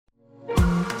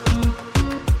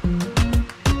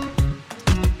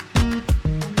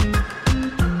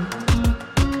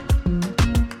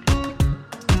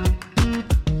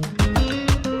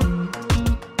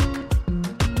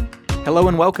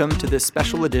and welcome to this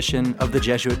special edition of the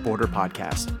Jesuit Border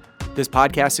Podcast. This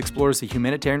podcast explores the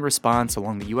humanitarian response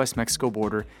along the U.S.-Mexico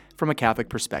border from a Catholic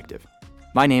perspective.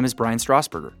 My name is Brian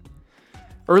Strasburger.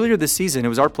 Earlier this season, it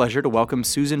was our pleasure to welcome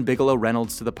Susan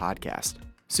Bigelow-Reynolds to the podcast.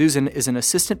 Susan is an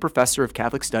assistant professor of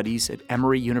Catholic Studies at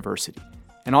Emory University,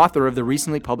 and author of the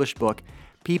recently published book,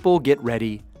 People Get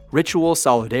Ready, Ritual,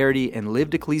 Solidarity, and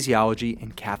Lived Ecclesiology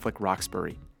in Catholic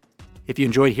Roxbury. If you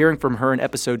enjoyed hearing from her in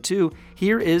episode 2,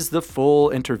 here is the full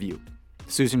interview.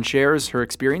 Susan shares her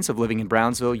experience of living in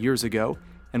Brownsville years ago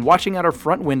and watching out her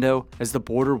front window as the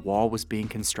border wall was being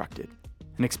constructed,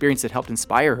 an experience that helped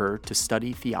inspire her to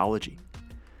study theology.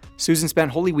 Susan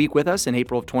spent Holy Week with us in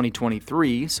April of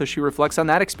 2023, so she reflects on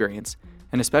that experience,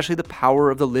 and especially the power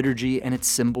of the liturgy and its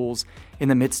symbols in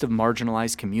the midst of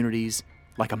marginalized communities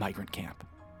like a migrant camp.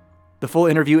 The full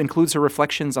interview includes her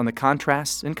reflections on the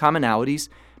contrasts and commonalities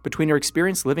between her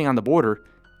experience living on the border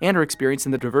and her experience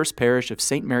in the diverse parish of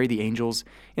St. Mary the Angels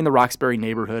in the Roxbury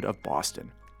neighborhood of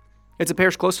Boston. It's a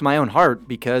parish close to my own heart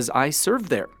because I served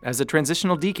there as a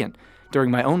transitional deacon during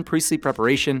my own priestly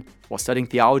preparation while studying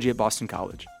theology at Boston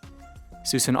College.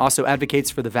 Susan also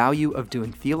advocates for the value of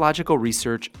doing theological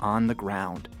research on the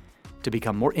ground to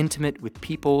become more intimate with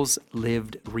people's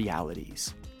lived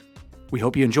realities. We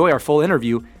hope you enjoy our full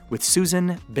interview with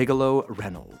Susan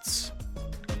Bigelow-Reynolds.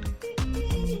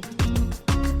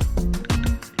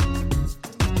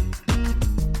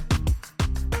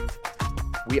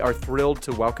 We are thrilled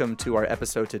to welcome to our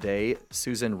episode today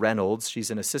Susan Reynolds. She's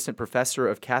an assistant professor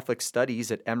of Catholic Studies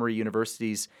at Emory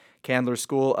University's Candler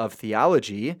School of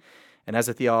Theology. And as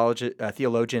a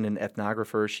theologian and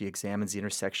ethnographer, she examines the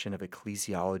intersection of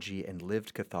ecclesiology and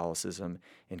lived Catholicism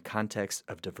in context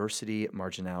of diversity,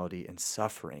 marginality, and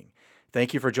suffering.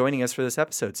 Thank you for joining us for this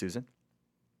episode, Susan.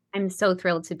 I'm so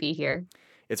thrilled to be here.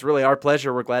 It's really our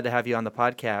pleasure. We're glad to have you on the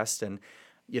podcast. And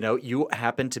you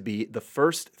happen to be the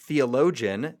first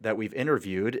theologian that we've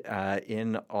interviewed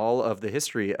in all of the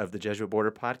history of the Jesuit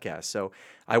Border podcast. So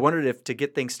I wondered if, to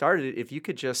get things started, if you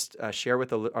could just share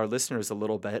with our listeners a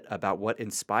little bit about what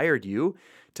inspired you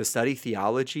to study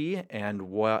theology and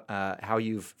how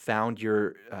you've found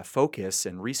your focus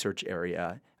and research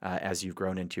area as you've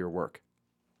grown into your work.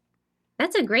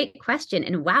 That's a great question.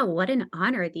 And wow, what an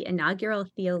honor, the inaugural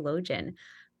theologian.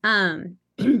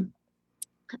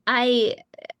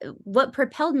 What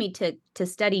propelled me to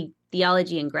study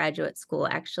theology in graduate school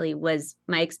actually was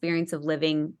my experience of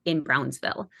living in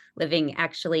Brownsville, living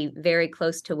actually very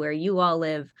close to where you all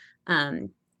live,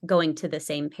 going to the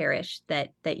same parish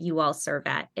that you all serve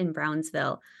at in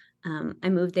Brownsville. I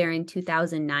moved there in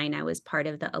 2009. I was part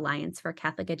of the Alliance for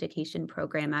Catholic Education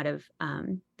program out of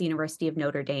the University of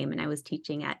Notre Dame, and I was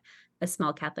teaching at a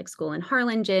small Catholic school in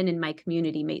Harlingen, and my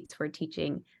community mates were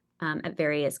teaching at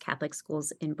various Catholic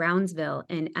schools in Brownsville.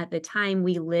 And at the time,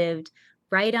 we lived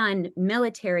right on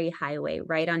Military Highway,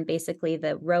 right on basically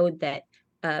the road that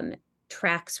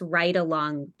tracks right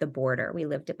along the border. We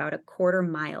lived about a quarter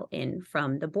mile in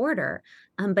from the border.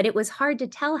 But it was hard to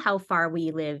tell how far we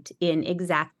lived in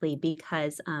exactly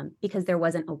because there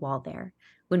wasn't a wall there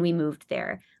when we moved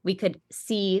there. We could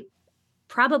see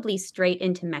probably straight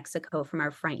into Mexico from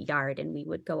our front yard, and we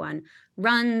would go on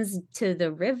runs to the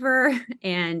river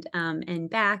and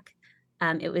back.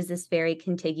 It was this very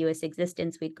contiguous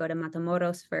existence. We'd go to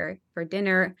Matamoros for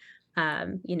dinner,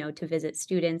 to visit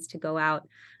students, to go out.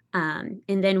 And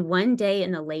then one day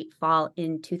in the late fall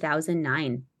in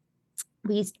 2009,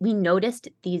 we noticed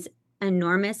these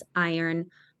enormous iron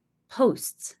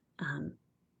posts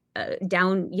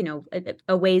down,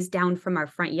 a ways down from our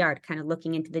front yard, kind of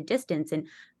looking into the distance, and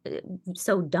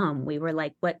so dumb. We were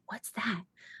like, what's that?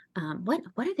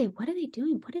 What are they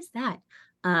doing? What is that?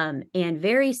 And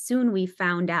very soon we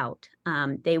found out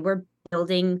they were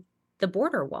building the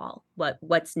border wall,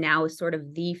 what's now sort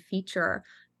of the feature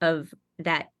of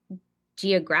that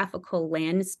geographical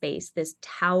land space, this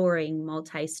towering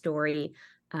multi-story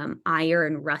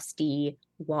iron rusty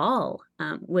wall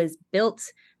was built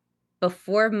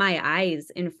before my eyes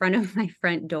in front of my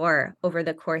front door over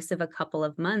the course of a couple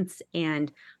of months.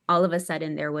 And all of a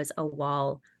sudden there was a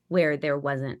wall where there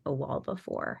wasn't a wall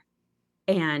before.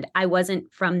 And I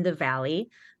wasn't from the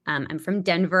Valley. I'm from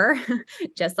Denver,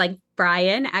 just like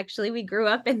Brian. Actually, we grew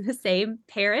up in the same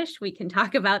parish. We can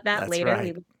talk about that That's later.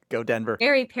 Right. Go Denver.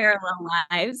 Very parallel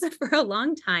lives for a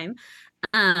long time.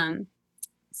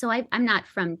 So I'm not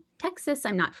from Texas.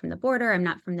 I'm not from the border. I'm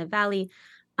not from the Valley.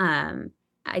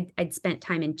 I'd spent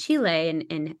time in Chile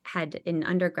and had in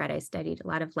undergrad, I studied a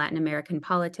lot of Latin American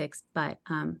politics, but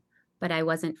I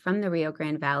wasn't from the Rio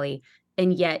Grande Valley.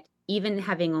 And yet, even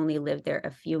having only lived there a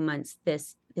few months,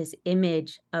 this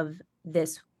image of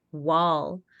this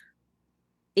wall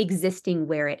existing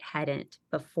where it hadn't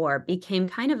before became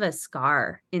kind of a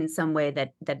scar in some way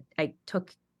that I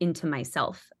took into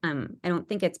myself. I don't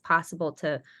think it's possible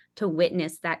to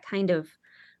witness that kind of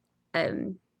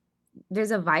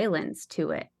there's a violence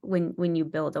to it when you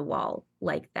build a wall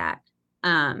like that.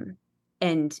 And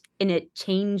it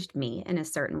changed me in a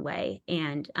certain way.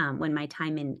 And when my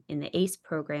time in the ACE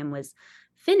program was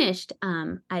finished,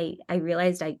 I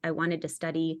realized I wanted to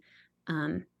study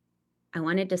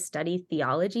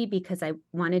theology because I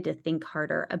wanted to think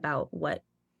harder about what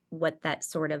that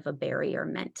sort of a barrier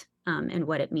meant, and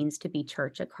what it means to be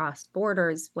church across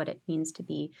borders, what it means to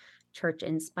be church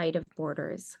in spite of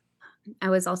borders. I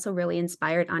was also really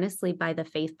inspired, honestly, by the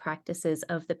faith practices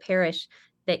of the parish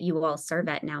that you all serve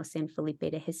at now, San Felipe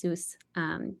de Jesus,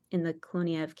 in the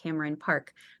colonia of Cameron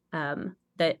Park.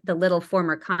 The little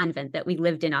former convent that we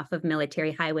lived in off of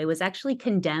Military Highway was actually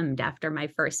condemned after my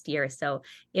first year. So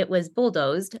it was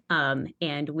bulldozed,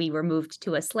 and we were moved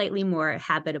to a slightly more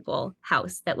habitable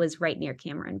house that was right near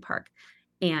Cameron Park.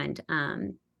 And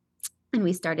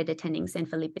we started attending San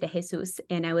Felipe de Jesus.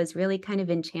 And I was really kind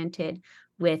of enchanted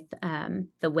with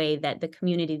the way that the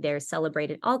community there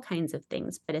celebrated all kinds of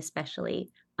things, but especially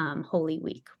Holy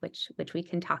Week, which we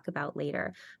can talk about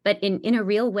later. But in a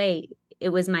real way, it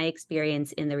was my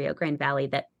experience in the Rio Grande Valley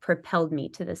that propelled me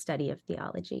to the study of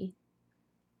theology.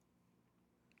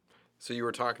 So you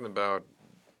were talking about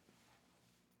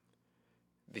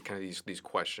the kind of these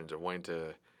questions of wanting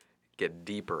to get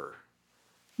deeper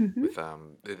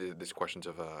with these questions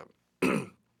of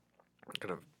kind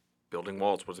of building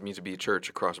walls, what it means to be a church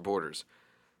across borders.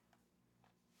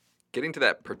 Getting to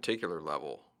that particular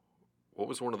level, what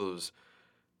was one of those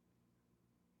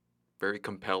very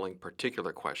compelling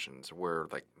particular questions where,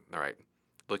 like, all right,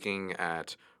 looking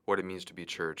at what it means to be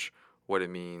church, what it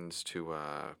means to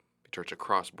be church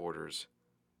across borders,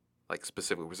 like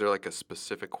specifically, was there like a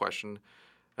specific question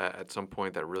at some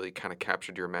point that really kind of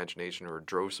captured your imagination or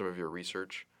drove some of your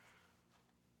research?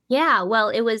 Yeah, well,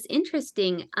 it was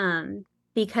interesting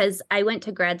because I went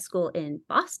to grad school in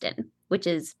Boston, which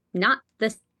is not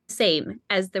the same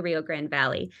as the Rio Grande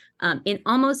Valley in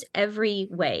almost every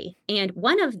way. And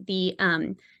one of the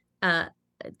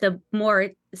more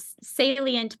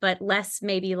salient but less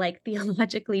maybe like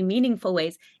theologically meaningful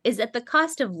ways is that the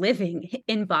cost of living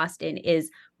in Boston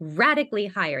is radically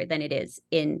higher than it is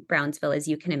in Brownsville, as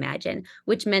you can imagine,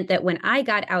 which meant that when I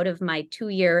got out of my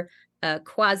 2-year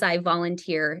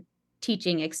quasi-volunteer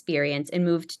teaching experience and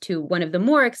moved to one of the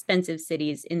more expensive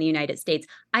cities in the United States,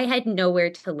 I had nowhere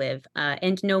to live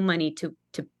and no money to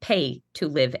pay to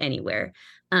live anywhere.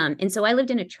 And so I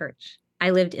lived in a church. I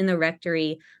lived in the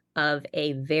rectory of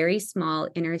a very small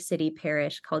inner city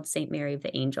parish called St. Mary of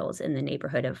the Angels in the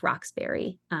neighborhood of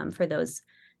Roxbury, for those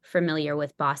familiar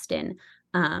with Boston.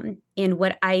 And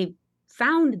what I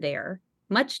found there,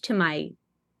 much to my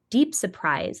deep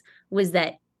surprise, was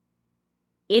that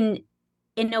in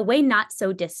a way not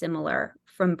so dissimilar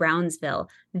from Brownsville,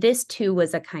 this too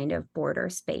was a kind of border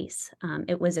space.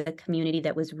 It was a community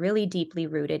that was really deeply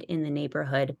rooted in the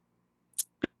neighborhood,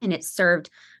 and it served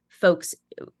folks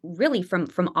really from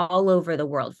all over the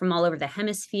world, from all over the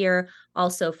hemisphere,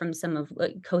 also from some of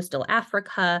coastal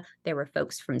Africa. There were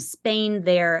folks from Spain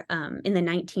there. In the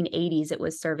 1980s, it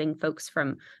was serving folks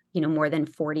from more than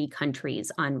 40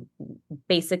 countries on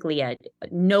basically a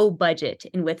no budget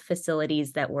and with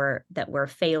facilities that were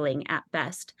failing at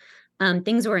best.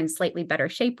 Things were in slightly better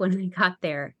shape when we got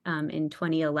there in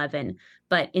 2011,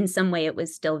 but in some way it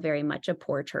was still very much a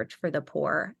poor church for the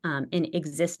poor, and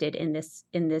existed in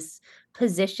this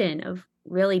position of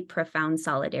really profound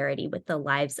solidarity with the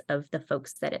lives of the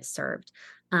folks that it served.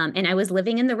 And I was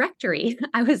living in the rectory.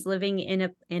 I was living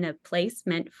in a place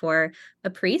meant for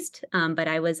a priest, but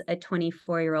I was a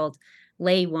 24-year-old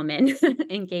lay woman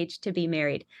engaged to be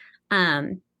married.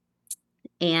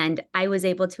 And I was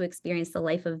able to experience the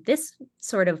life of this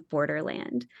sort of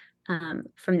borderland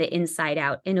from the inside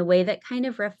out in a way that kind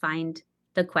of refined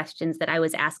the questions that I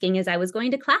was asking as I was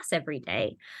going to class every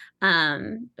day.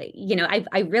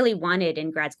 I really wanted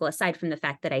in grad school, aside from the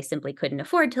fact that I simply couldn't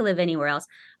afford to live anywhere else,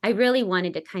 I really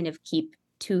wanted to kind of keep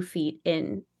 2 feet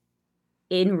in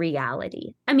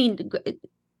reality. I mean,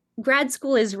 grad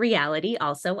school is reality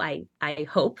also, I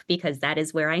hope, because that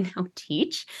is where I now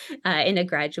teach in a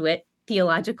graduate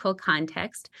theological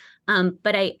context.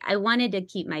 But I wanted to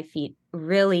keep my feet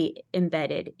really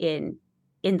embedded in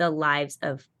the lives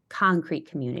of concrete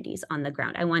communities on the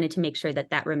ground. I wanted to make sure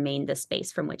that remained the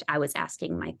space from which I was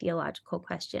asking my theological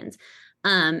questions.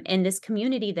 And this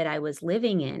community that I was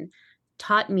living in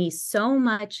taught me so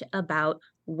much about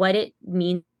what it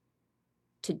means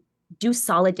to do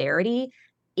solidarity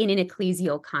in an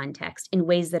ecclesial context in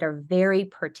ways that are very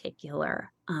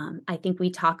particular. I think we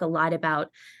talk a lot about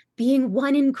being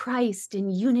one in Christ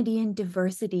and unity and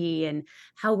diversity and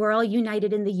how we're all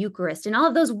united in the Eucharist and all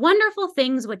of those wonderful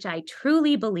things, which I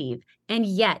truly believe. And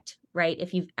yet, right,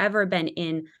 if you've ever been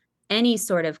in any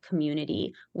sort of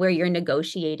community where you're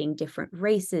negotiating different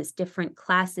races, different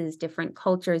classes, different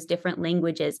cultures, different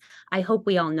languages, I hope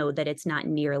we all know that it's not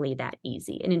nearly that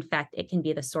easy. And in fact, it can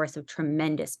be the source of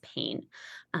tremendous pain.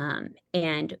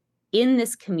 And in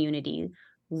this community,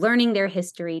 learning their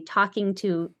history, talking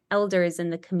to elders in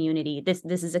the community. This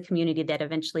is a community that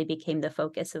eventually became the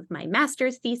focus of my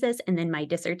master's thesis and then my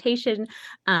dissertation.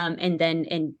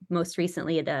 And most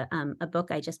recently, a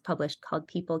book I just published called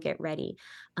People Get Ready.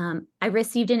 I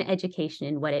received an education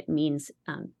in what it means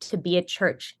to be a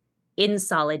church in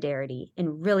solidarity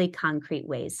in really concrete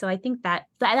ways. So I think that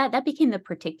became the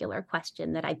particular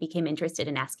question that I became interested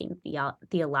in asking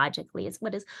theologically is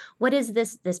what is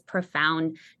this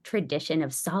profound tradition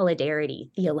of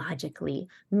solidarity theologically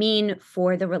mean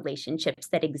for the relationships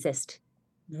that exist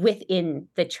within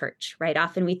the church, right?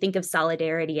 Often we think of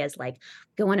solidarity as like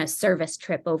go on a service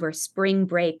trip over spring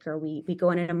break, or we go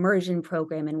on an immersion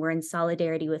program and we're in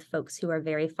solidarity with folks who are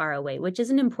very far away, which is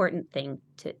an important thing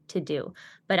to do.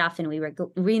 But often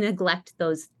we neglect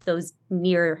those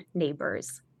near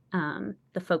neighbors,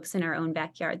 the folks in our own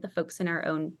backyard, the folks in our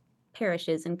own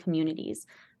parishes and communities.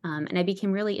 And I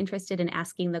became really interested in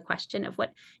asking the question of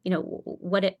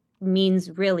what it means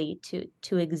really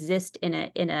to exist in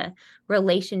a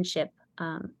relationship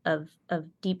of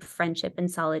deep friendship and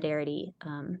solidarity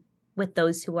with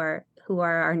those who are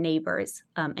our neighbors,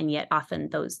 and yet often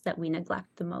those that we neglect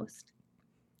the most.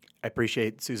 I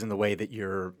appreciate, Susan, the way that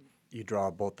you draw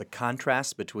both the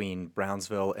contrast between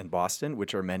Brownsville and Boston,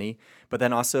 which are many, but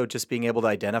then also just being able to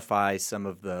identify some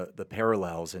of the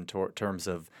parallels in terms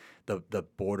of the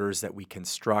borders that we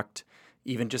construct,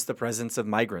 even just the presence of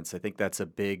migrants. I think that's a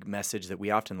big message that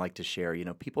we often like to share.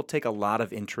 People take a lot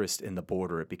of interest in the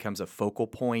border. It becomes a focal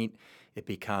point. It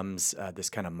becomes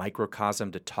this kind of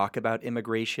microcosm to talk about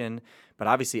immigration. But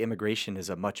obviously, immigration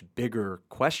is a much bigger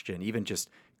question, even just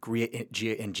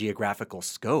in geographical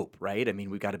scope, right? I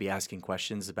mean, we've got to be asking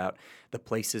questions about the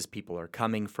places people are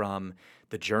coming from,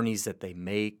 the journeys that they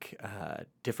make.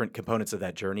 Different components of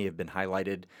that journey have been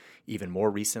highlighted even more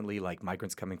recently, like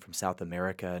migrants coming from South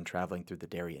America and traveling through the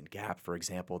Darien Gap, for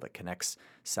example, that connects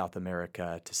South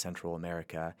America to Central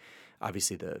America.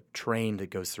 Obviously, the train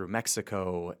that goes through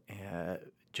Mexico,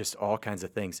 just all kinds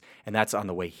of things. And that's on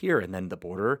the way here, and then the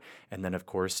border. And then, of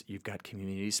course, you've got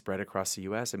communities spread across the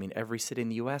U.S. I mean, every city in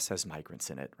the U.S. has migrants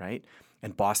in it, right?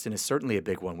 And Boston is certainly a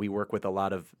big one. We work with a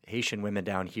lot of Haitian women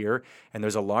down here, and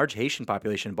there's a large Haitian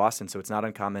population in Boston, so it's not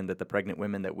uncommon that the pregnant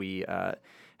women that we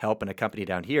help and accompany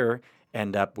down here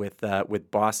end up with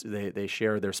Boston. They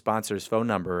share their sponsor's phone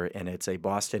number, and it's a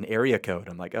Boston area code.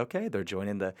 I'm like, okay, they're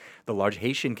joining the large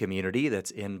Haitian community that's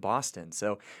in Boston.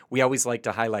 So we always like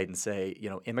to highlight and say,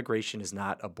 immigration is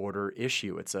not a border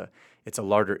issue. It's a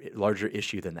larger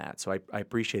issue than that. So I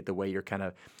appreciate the way you're kind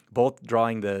of both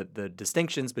drawing the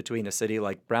distinctions between a city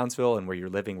like Brownsville and where you're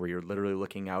living, where you're literally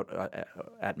looking out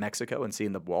at Mexico and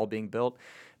seeing the wall being built,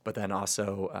 but then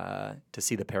also to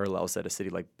see the parallels that a city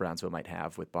like Brownsville might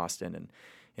have with Boston, and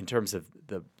in terms of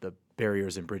the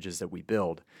barriers and bridges that we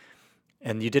build.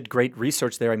 And you did great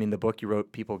research there. I mean, the book you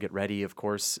wrote, People Get Ready, of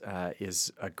course,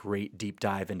 is a great deep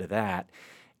dive into that.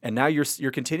 And now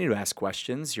you're continuing to ask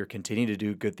questions. You're continuing to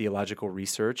do good theological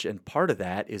research, and part of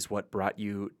that is what brought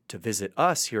you to visit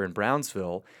us here in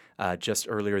Brownsville just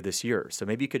earlier this year. So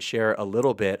maybe you could share a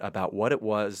little bit about what it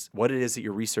is that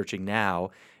you're researching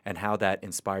now, and how that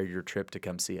inspired your trip to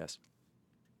come see us.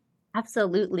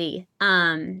 Absolutely.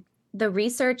 The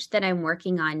research that I'm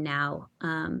working on now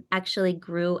actually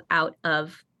grew out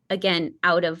of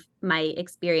my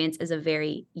experience as a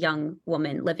very young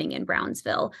woman living in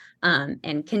Brownsville,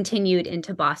 and continued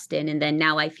into Boston. And then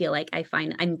now I feel like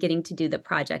I'm getting to do the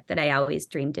project that I always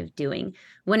dreamed of doing.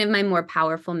 One of my more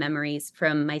powerful memories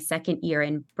from my second year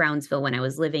in Brownsville when I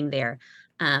was living there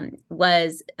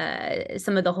was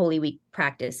some of the Holy Week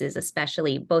practices,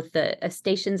 especially both the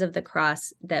Stations of the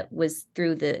Cross that was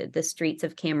through the streets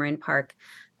of Cameron Park,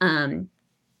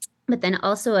 but then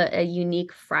also a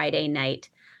unique Friday night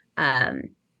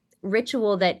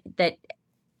ritual that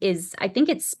is, I think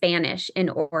it's Spanish in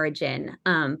origin,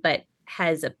 but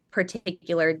has a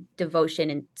particular devotion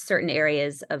in certain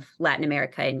areas of Latin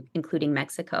America, including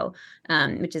Mexico,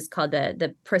 which is called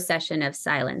the Procession of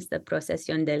Silence, the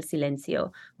Procesión del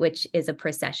Silencio, which is a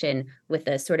procession with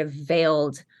a sort of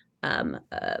veiled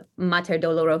Mater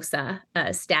Dolorosa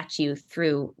statue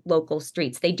through local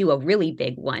streets. They do a really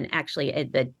big one, actually.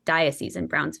 The diocese in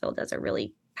Brownsville does a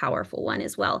really powerful one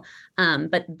as well.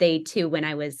 But they too, when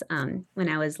I was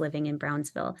living in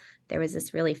Brownsville, there was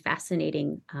this really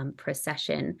fascinating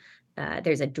procession.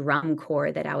 There's a drum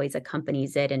corps that always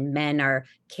accompanies it, and men are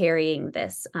carrying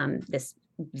this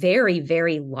very,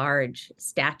 very large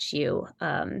statue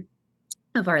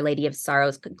of Our Lady of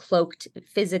Sorrows, cloaked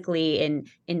physically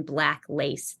in black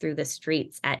lace through the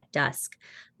streets at dusk.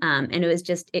 And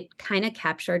it kind of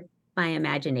captured my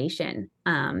imagination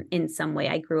in some way.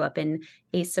 I grew up in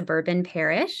a suburban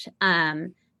parish,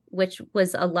 which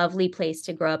was a lovely place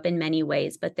to grow up in many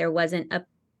ways, but there wasn't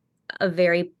a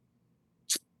very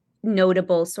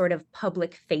notable sort of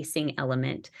public facing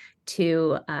element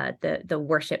to the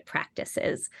worship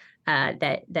practices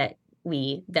that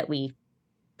we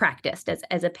practiced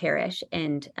as a parish.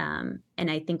 And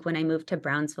I think when I moved to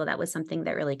Brownsville, that was something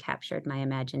that really captured my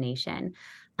imagination.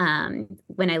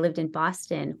 When I lived in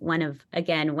Boston, one of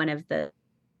the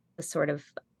sort of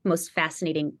most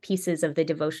fascinating pieces of the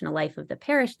devotional life of the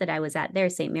parish that I was at there,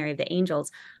 St. Mary of the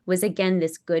Angels, was again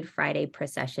this Good Friday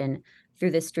procession through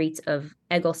the streets of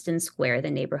Eggleston Square, the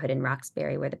neighborhood in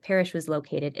Roxbury where the parish was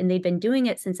located. And they've been doing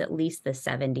it since at least the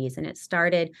 70s. And it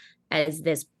started as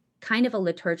this kind of a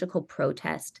liturgical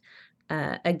protest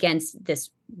against this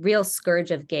real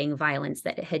scourge of gang violence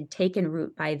that had taken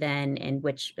root by then, and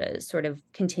which sort of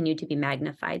continued to be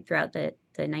magnified throughout the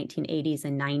 1980s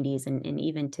and 90s and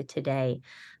even to today.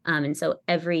 And so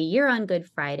every year on Good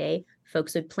Friday,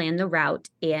 folks would plan the route,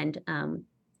 and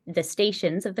the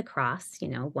stations of the cross,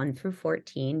 1 through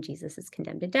 14, Jesus is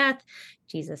condemned to death,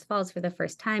 Jesus falls for the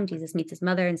first time, Jesus meets his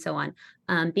mother, and so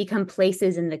on, become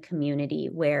places in the community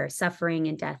where suffering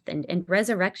and death and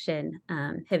resurrection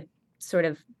have sort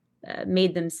of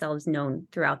made themselves known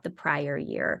throughout the prior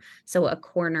year. So a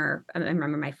corner, I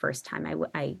remember my first time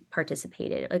I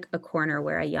participated, like a corner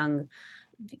where a young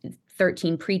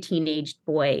 13 pre-teenaged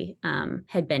boy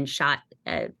had been shot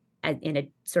in a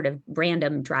sort of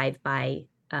random drive-by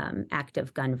act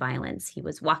of gun violence. He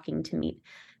was walking to meet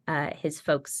his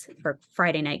folks for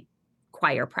Friday night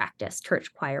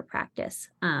church choir practice,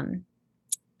 at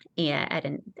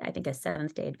I think a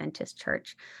Seventh-day Adventist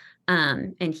church.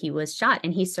 And he was shot,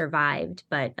 and he survived,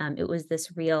 but it was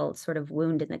this real sort of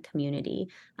wound in the community.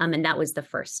 And that was the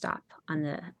first stop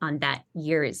on that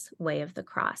year's way of the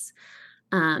cross.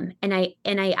 And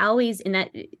I always,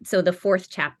 so the fourth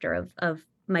chapter of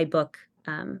my book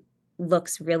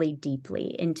looks really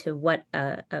deeply into what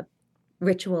a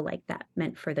ritual like that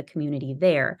meant for the community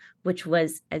there, which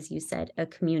was, as you said, a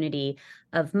community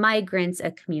of migrants, a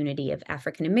community of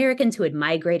African Americans who had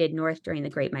migrated north during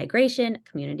the Great Migration, a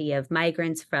community of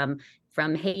migrants from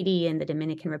Haiti and the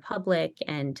Dominican Republic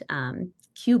and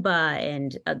Cuba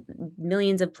and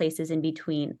millions of places in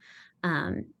between.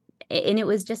 And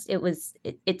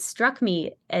it struck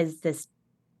me as this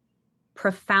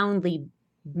profoundly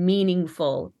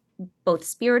meaningful, both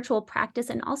spiritual practice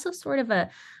and also sort of a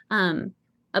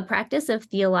practice of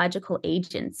theological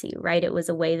agency, right? It was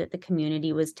a way that the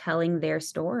community was telling their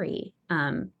story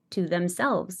to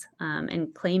themselves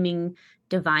and claiming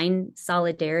divine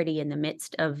solidarity in the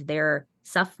midst of their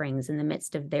sufferings, in the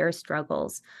midst of their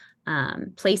struggles,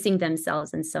 placing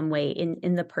themselves in some way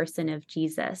in the person of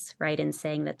Jesus, right? And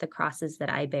saying that the crosses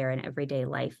that I bear in everyday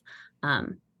life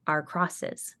are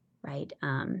crosses, right?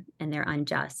 And they're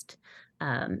unjust.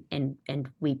 And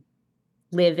we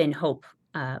live in hope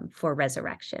for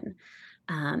resurrection.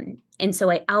 And so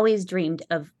I always dreamed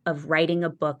of writing a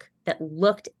book that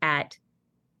looked at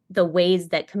the ways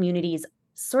that communities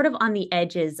sort of on the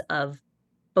edges of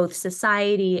both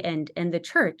society and the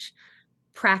church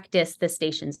practice the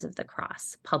Stations of the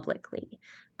Cross publicly.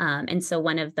 And so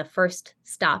one of the first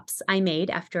stops I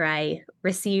made after I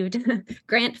received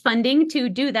grant funding to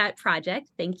do that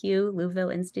project, thank you,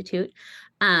 Louveville Institute,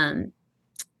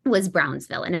 was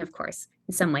Brownsville. And of course,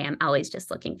 in some way, I'm always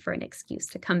just looking for an excuse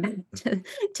to come back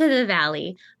to the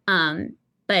Valley.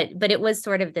 But it was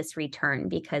sort of this return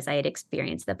because I had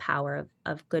experienced the power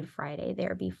of Good Friday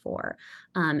there before.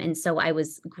 And so I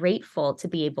was grateful to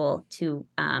be able to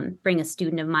bring a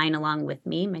student of mine along with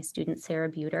me, my student Sarah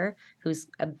Buter, who's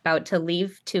about to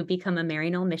leave to become a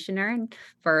Maryknoll missioner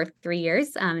for 3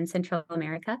 years in Central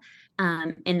America.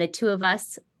 And the two of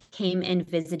us came and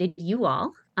visited you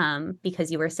all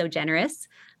because you were so generous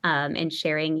in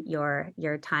sharing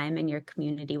your time and your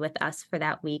community with us for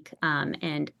that week.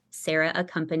 And Sarah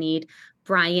accompanied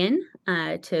Brian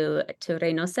to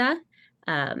Reynosa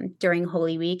during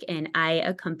Holy Week, and I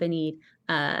accompanied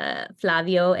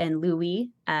Flavio and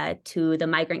Louis to the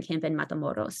migrant camp in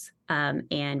Matamoros,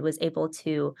 and was able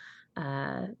to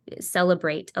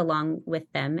celebrate along with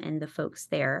them and the folks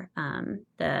there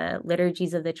the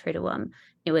liturgies of the Triduum.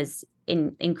 It was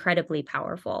incredibly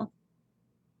powerful.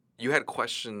 You had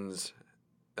questions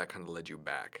that kind of led you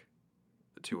back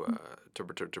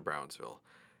to Brownsville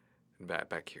and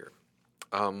back here.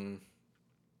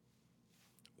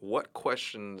 What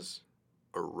questions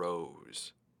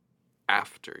arose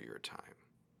after your time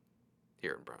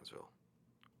here in Brownsville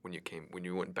when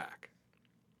you went back?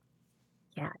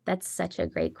 Yeah, that's such a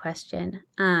great question.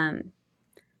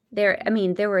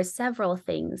 There were several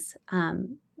things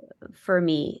for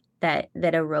me that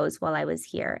arose while I was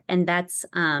here, and that's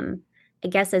I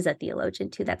guess as a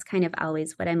theologian too, that's kind of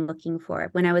always what I'm looking for.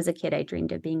 When I was a kid, I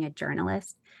dreamed of being a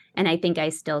journalist, and I think I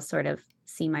still sort of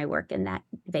see my work in that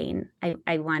vein.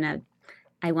 I want to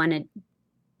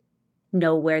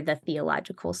know where the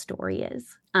theological story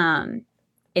is.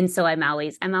 And so I'm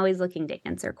always looking to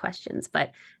answer questions,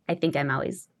 but I think I'm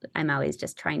always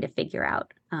just trying to figure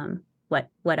out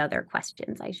what other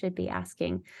questions I should be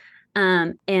asking.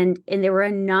 And there were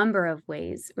a number of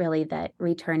ways really that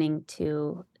returning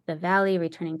to the valley,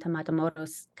 returning to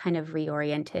Matamoros kind of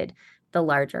reoriented the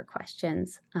larger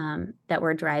questions that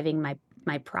were driving my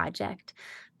project.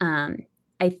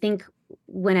 I think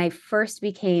when I first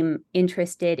became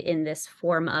interested in this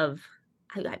form of,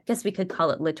 I guess we could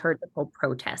call it liturgical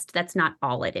protest. That's not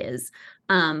all it is.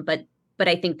 But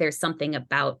I think there's something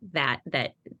about that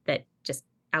just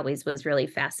always was really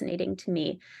fascinating to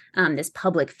me. This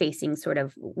public facing sort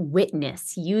of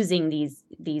witness using these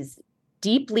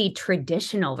deeply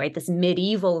traditional, right? This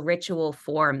medieval ritual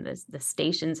form, the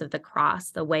Stations of the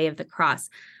Cross, the Way of the Cross,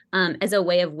 as a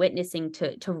way of witnessing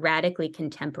to radically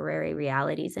contemporary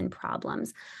realities and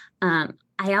problems. I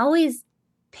always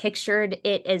pictured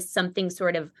it as something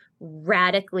sort of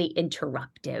radically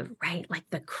interruptive, right? Like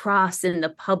the cross in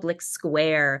the public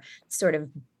square, sort of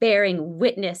bearing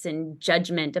witness and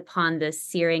judgment upon the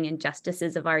searing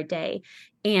injustices of our day.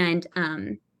 And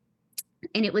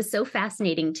it was so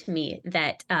fascinating to me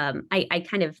that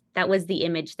that was the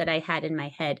image that I had in my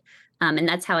head. And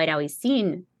that's how I'd always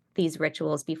seen these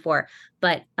rituals before.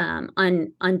 But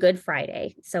on Good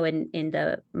Friday, so in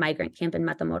the migrant camp in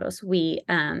Matamoros, we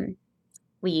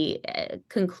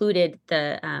concluded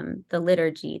the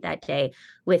liturgy that day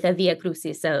with a Via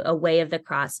Crucis, a way of the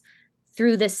cross,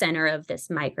 through the center of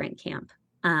this migrant camp,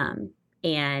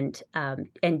 and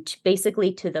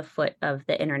basically to the foot of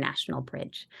the International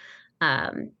Bridge.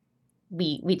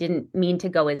 We didn't mean to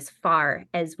go as far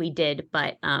as we did,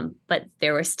 but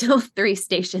there were still 3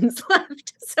 stations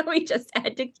left, so we just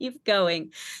had to keep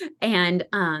going. And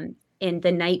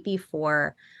the night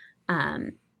before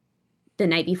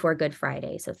Good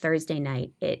Friday, so Thursday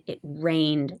night, it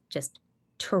rained just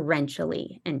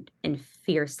torrentially and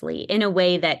fiercely in a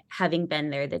way that, having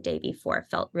been there the day before,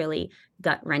 felt really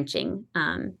gut-wrenching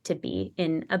to be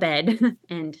in a bed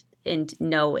and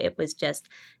know it was just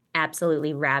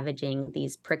absolutely ravaging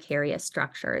these precarious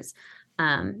structures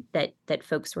that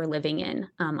folks were living in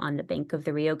on the bank of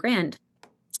the Rio Grande,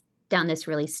 down this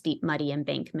really steep, muddy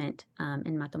embankment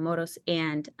in Matamoros,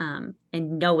 and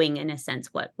knowing, in a sense,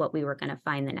 what we were going to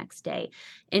find the next day.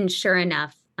 And sure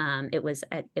enough, it was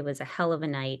a hell of a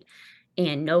night,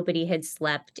 and nobody had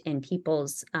slept, and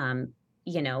people's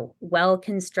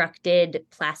well-constructed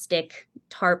plastic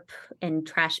tarp and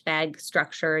trash bag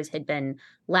structures had been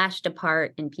lashed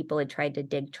apart, and people had tried to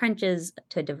dig trenches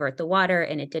to divert the water,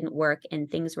 and it didn't work, and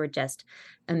things were just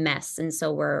a mess. And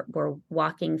so we're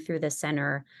walking through the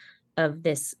center of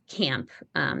this camp.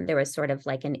 There was sort of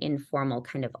like an informal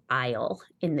kind of aisle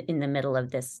in the middle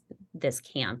of this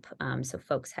camp. So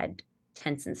folks had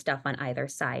tents and stuff on either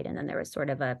side, and then there was sort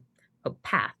of a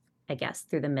path, I guess,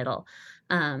 through the middle.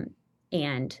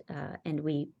 And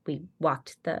we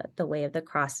walked the way of the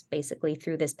cross basically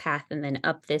through this path and then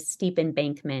up this steep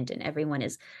embankment, and everyone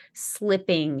is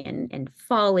slipping and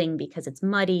falling because it's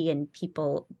muddy, and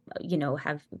people,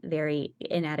 have very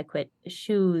inadequate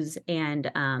shoes and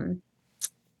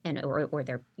or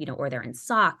they're or they're in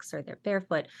socks or they're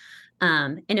barefoot.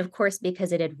 And of course,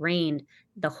 because it had rained,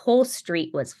 the whole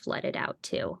street was flooded out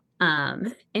too.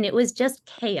 And it was just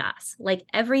chaos. Like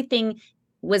everything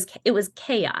was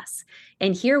chaos.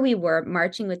 And here we were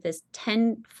marching with this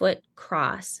 10-foot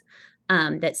cross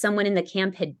that someone in the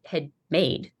camp had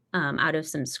made out of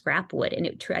some scrap wood.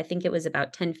 And I think it was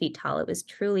about 10 feet tall. It was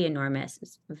truly enormous. It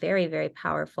was very, very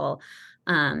powerful.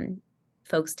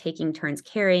 Folks taking turns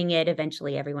carrying it,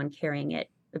 eventually everyone carrying it,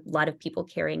 a lot of people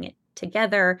carrying it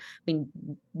together. We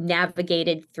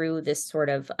navigated through this sort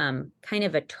of kind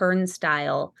of a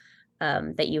turnstile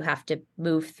that you have to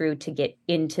move through to get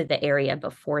into the area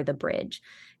before the bridge.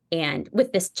 And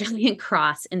with this giant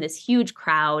cross and this huge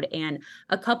crowd and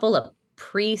a couple of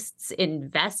priests in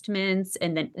vestments,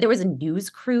 and then there was a news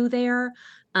crew there.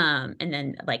 And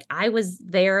then like I was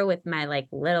there with my like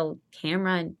little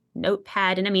camera and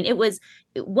notepad. And I mean,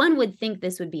 one would think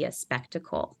this would be a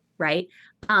spectacle, right?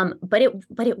 But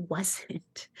it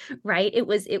wasn't, right? It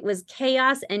was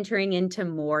chaos entering into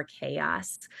more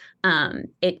chaos.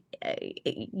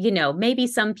 Maybe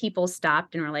some people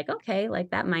stopped and were like, okay, like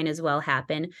that might as well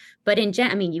happen. But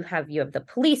I mean, you have the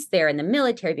police there and the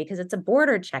military because it's a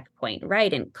border checkpoint,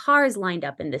 right? And cars lined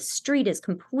up and the street is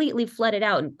completely flooded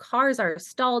out and cars are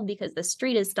stalled because the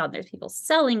street is stalled. There's people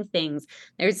selling things.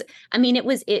 It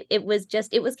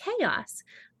was chaos.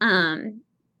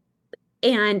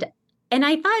 And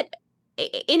I thought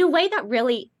in a way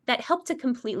that helped to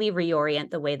completely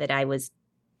reorient the way that I was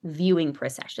viewing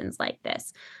processions like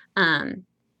this.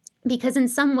 Because in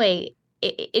some way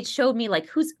it showed me like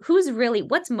who's really,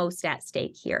 what's most at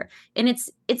stake here. And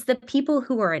it's the people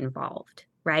who are involved,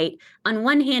 right? On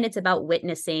one hand, it's about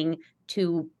witnessing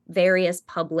to various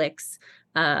publics.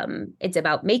 It's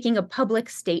about making a public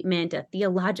statement, a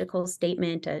theological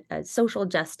statement, a social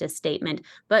justice statement,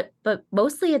 but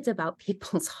mostly it's about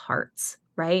people's hearts,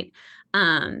 right?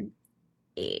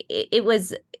 It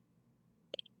was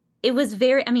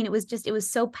very, it was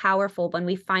so powerful when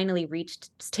we finally reached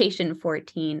station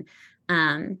 14.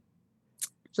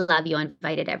 Flavio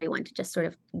invited everyone to just sort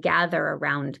of gather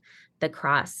around the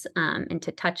cross and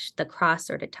to touch the cross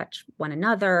or to touch one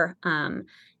another.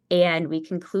 And we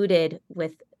concluded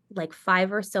with like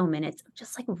 5 or so minutes of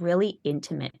just like really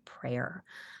intimate prayer.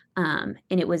 And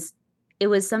it was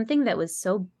something that was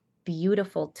so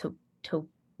beautiful to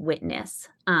witness.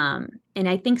 And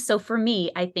I think so for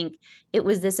me, I think it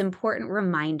was this important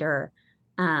reminder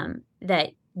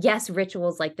that yes,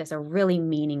 rituals like this are really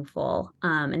meaningful,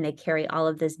 and they carry all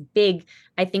of this big,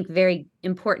 I think, very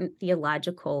important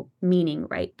theological meaning,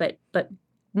 right? But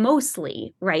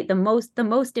mostly, right, the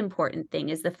most important thing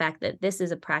is the fact that this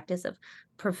is a practice of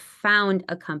profound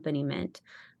accompaniment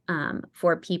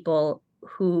for people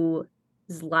whose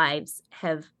lives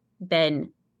have been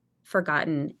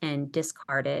forgotten and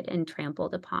discarded and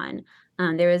trampled upon.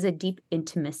 There is a deep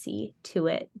intimacy to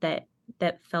it that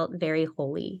felt very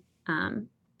holy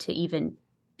to even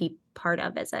be part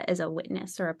of as a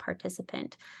witness or a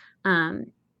participant. So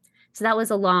that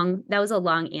was a long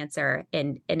answer,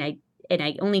 and I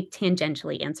only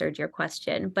tangentially answered your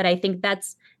question, but I think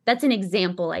that's an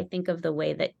example, I think, of the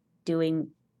way that doing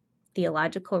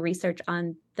theological research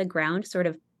on the ground sort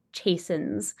of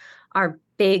chastens our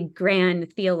big,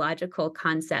 grand theological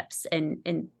concepts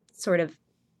and sort of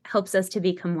helps us to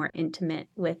become more intimate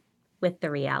with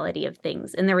the reality of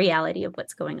things and the reality of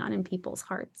what's going on in people's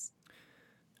hearts.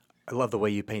 I love the way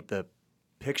you paint the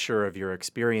picture of your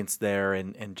experience there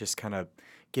and just kind of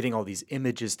getting all these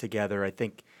images together. I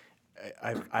think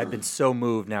I've been so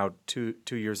moved now 2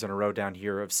 years in a row down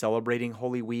here of celebrating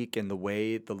Holy Week and the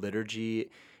way the liturgy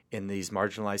in these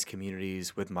marginalized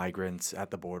communities with migrants at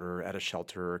the border, at a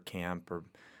shelter or camp or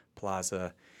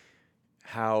plaza,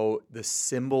 how the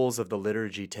symbols of the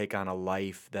liturgy take on a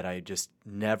life that I just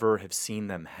never have seen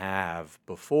them have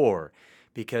before.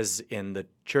 Because in the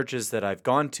churches that I've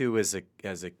gone to as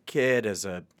a kid,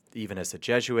 even as a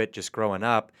Jesuit, just growing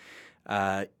up,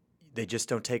 they just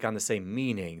don't take on the same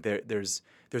meaning. There's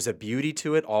a beauty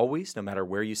to it always, no matter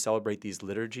where you celebrate these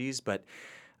liturgies. But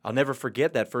I'll never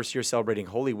forget that first year celebrating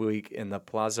Holy Week in the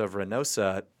Plaza of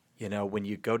Reynosa, when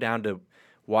you go down to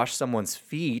wash someone's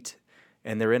feet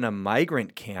and they're in a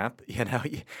migrant camp,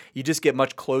 you just get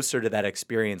much closer to that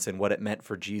experience and what it meant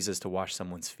for Jesus to wash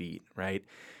someone's feet, right?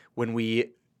 When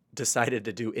we decided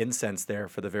to do incense there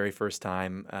for the very first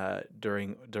time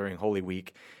during Holy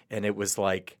Week, and it was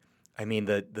like,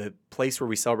 the place where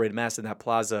we celebrated Mass in that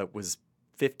plaza was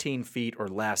 15 feet or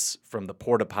less from the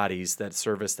porta potties that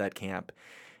service that camp.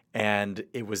 And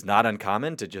it was not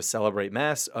uncommon to just celebrate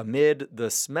Mass amid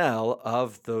the smell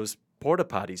of those porta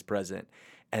potties present.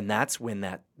 And that's when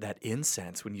that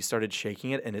incense, when you started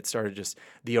shaking it and it started just,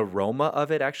 the aroma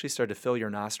of it actually started to fill your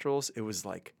nostrils, it was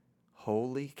like,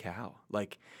 holy cow.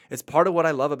 Like, it's part of what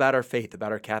I love about our faith,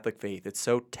 about our Catholic faith. It's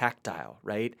so tactile,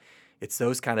 right? It's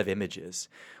those kind of images.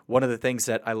 One of the things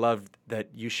that I love that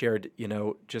you shared,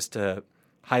 just to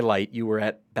highlight, you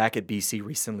were back at BC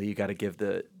recently. You got to give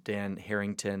the Dan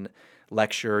Harrington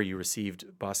lecture. You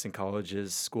received Boston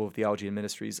College's School of Theology and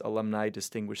Ministries Alumni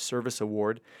Distinguished Service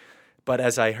Award. But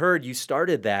as I heard, you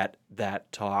started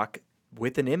that talk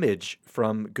with an image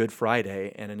from Good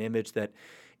Friday, and an image that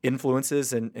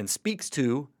influences and speaks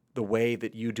to the way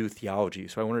that you do theology.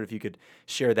 So I wondered if you could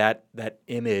share that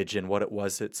image and what it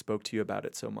was that spoke to you about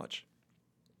it so much.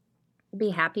 Be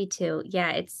happy to.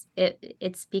 Yeah,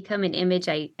 it's become an image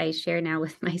I share now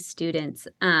with my students.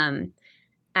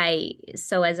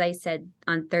 So as I said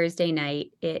on Thursday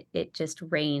night, it just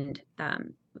rained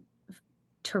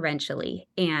torrentially,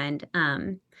 and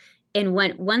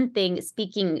one thing,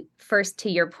 speaking first to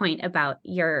your point about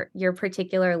your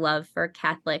particular love for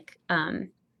Catholic,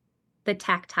 the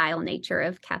tactile nature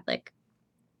of Catholic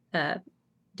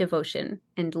devotion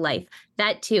and life,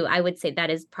 that too, I would say that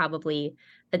is probably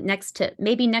next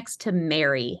to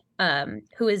Mary,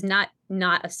 who is not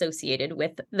associated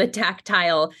with the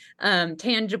tactile,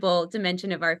 tangible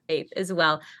dimension of our faith as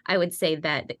well. I would say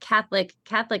that the Catholic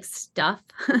stuff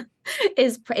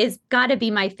is got to be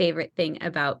my favorite thing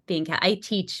about being Catholic.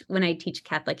 When I teach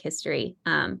Catholic history,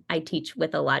 I teach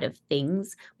with a lot of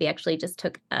things. We actually just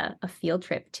took a field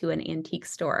trip to an antique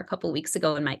store a couple weeks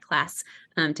ago in my class,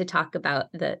 to talk about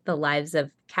the lives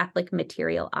of Catholic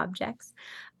material objects.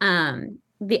 I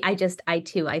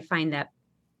find that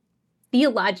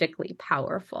theologically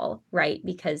powerful, right?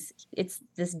 Because it's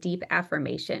this deep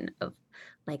affirmation of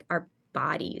like our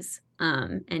bodies,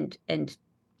 and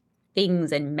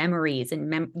things and memories and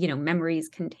memories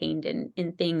contained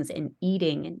in things, and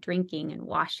eating and drinking and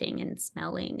washing and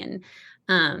smelling.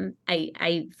 And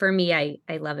I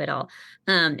love it all.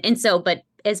 And so, but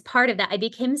as part of that, I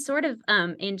became sort of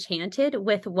enchanted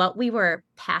with what we were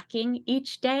packing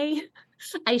each day.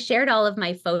 I shared all of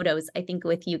my photos, I think,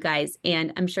 with you guys,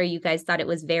 and I'm sure you guys thought it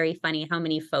was very funny how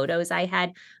many photos I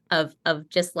had of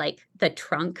just like the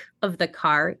trunk of the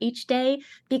car each day,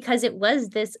 because it was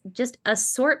this just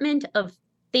assortment of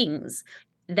things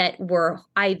that were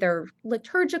either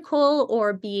liturgical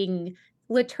or being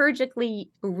liturgically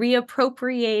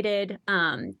reappropriated,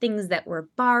 things that were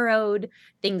borrowed,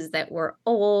 things that were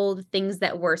old, things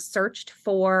that were searched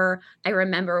for. I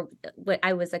remember what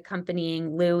I was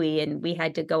accompanying Louis, and we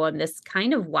had to go on this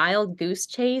kind of wild goose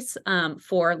chase,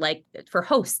 for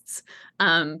hosts,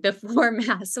 before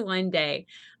Mass one day.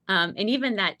 And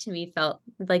even that to me felt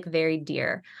like very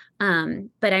dear.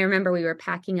 But I remember we were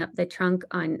packing up the trunk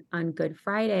on Good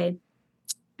Friday,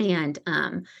 and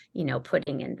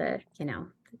putting in the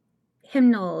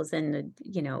hymnals and the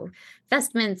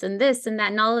vestments and this and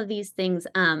that and all of these things,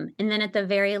 and then at the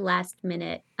very last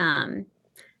minute,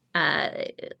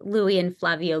 Louis and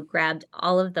Flavio grabbed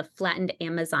all of the flattened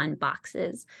Amazon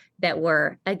boxes that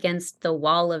were against the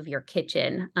wall of your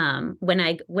kitchen. When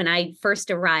I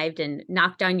first arrived and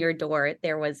knocked on your door,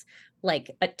 there was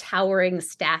like a towering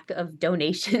stack of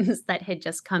donations that had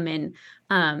just come in,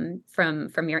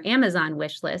 from your Amazon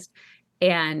wish list.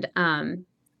 And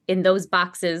in those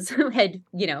boxes had,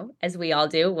 as we all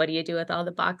do, what do you do with all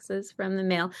the boxes from the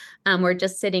mail? Were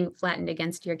just sitting flattened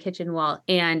against your kitchen wall.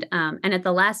 And at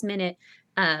the last minute,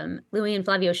 Louis and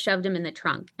Flavio shoved them in the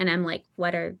trunk. And I'm like,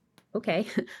 okay,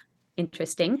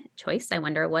 interesting choice. I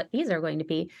wonder what these are going to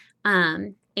be.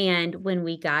 And when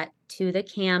we got to the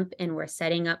camp and we're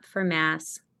setting up for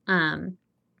Mass,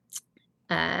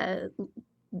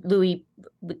 Louis,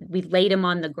 we laid him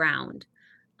on the ground,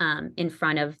 in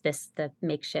front of the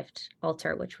makeshift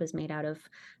altar, which was made out of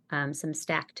some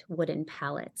stacked wooden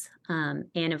pallets.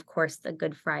 And of course, the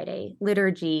Good Friday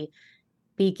liturgy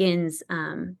begins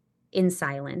in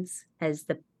silence as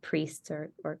the priests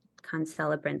or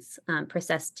concelebrants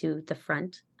process to the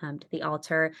front, to the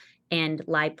altar, and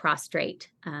lie prostrate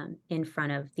in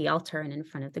front of the altar and in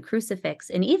front of the crucifix.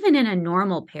 And even in a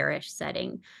normal parish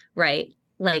setting, right?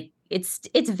 Like it's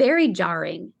very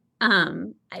jarring.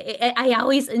 I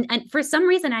always, and for some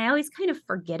reason, I always kind of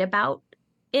forget about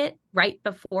it right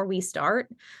before we start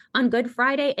on Good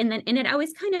Friday. And it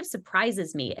always kind of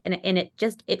surprises me, and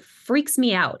it freaks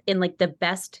me out in like the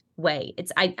best way.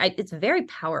 It's very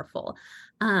powerful.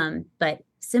 But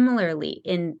similarly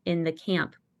in the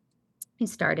camp, we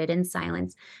started in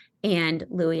silence, and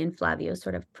Louis and Flavio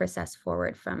sort of process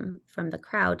forward from the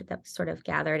crowd that sort of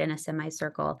gathered in a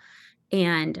semicircle,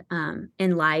 and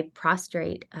lie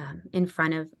prostrate in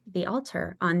front of the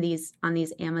altar on these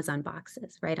Amazon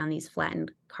boxes, right, on these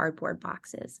flattened cardboard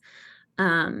boxes.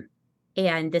 And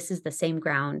this is the same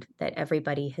ground that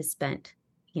everybody has spent,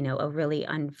 a really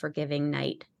unforgiving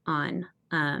night on.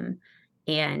 And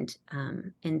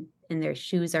their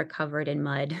shoes are covered in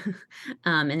mud.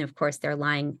 And of course, they're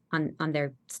lying on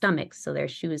their stomachs, so their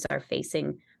shoes are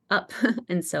facing up.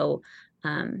 And so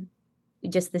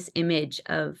just this image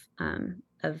of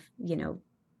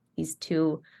these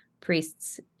two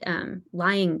priests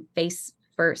lying face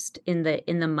first in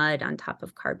the mud on top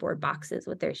of cardboard boxes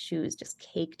with their shoes just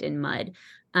caked in mud,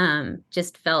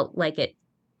 just felt like it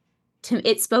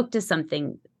it spoke to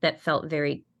something that felt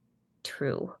very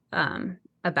true,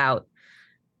 about,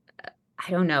 I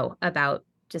don't know, about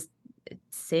just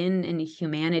sin and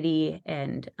humanity,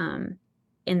 and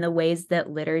in the ways that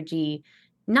liturgy,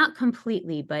 not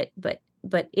completely, but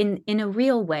in a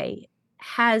real way,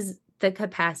 has the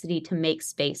capacity to make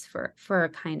space for a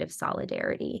kind of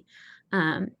solidarity.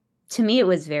 To me, it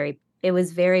was very,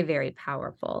 very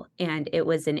powerful, and it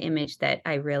was an image that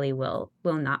I really will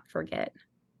not forget.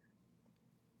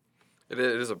 It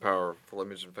is a powerful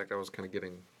image. In fact, I was kind of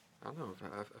getting, I don't know,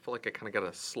 I feel like I kind of got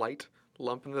a slight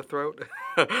lump in the throat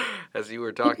as you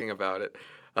were talking about it.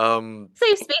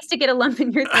 Safe space to get a lump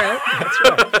in your throat. That's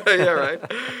right. Yeah, right.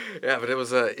 Yeah, but it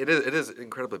is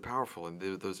incredibly powerful, and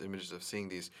those images of seeing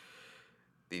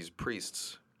these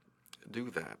priests do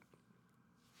that.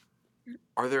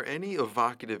 Are there any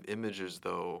evocative images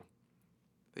though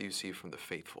that you see from the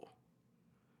faithful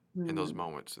in those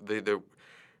moments? They're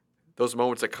those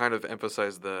moments that kind of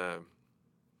emphasize the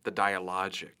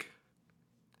dialogic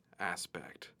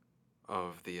aspect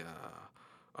of the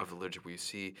liturgy, where you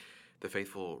see the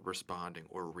faithful responding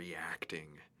or reacting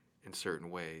in certain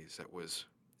ways that was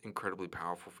incredibly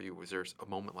powerful for you. Was there a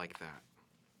moment like that?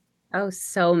 Oh,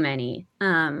 so many.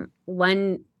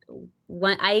 One,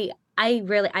 I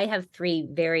have three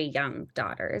very young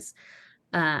daughters.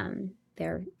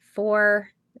 They're 4,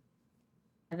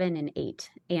 7, and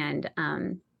 8, and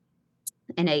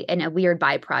a weird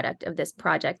byproduct of this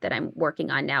project that I'm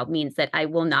working on now means that I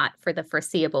will not, for the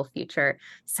foreseeable future,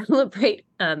 celebrate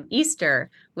Easter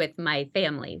with my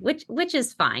family, which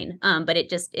is fine. But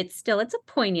it's a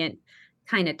poignant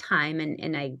kind of time,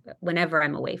 and whenever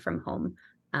I'm away from home,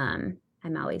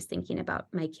 I'm always thinking about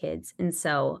my kids, and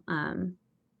so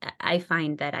I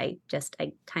find that I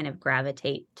kind of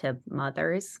gravitate to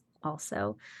mothers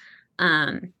also.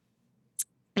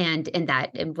 And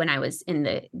when I was in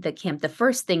the camp, the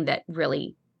first thing that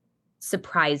really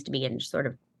surprised me and sort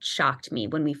of shocked me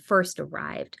when we first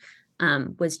arrived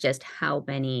was just how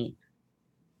many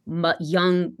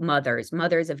young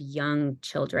mothers of young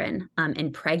children,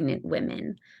 and pregnant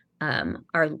women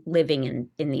are living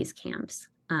in these camps.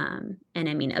 And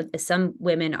I mean, some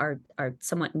women are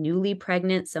somewhat newly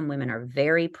pregnant. Some women are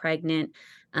very pregnant,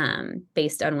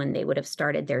 based on when they would have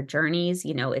started their journeys.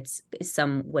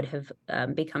 Some would have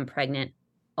become pregnant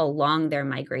along their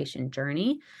migration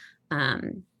journey,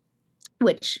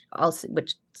 which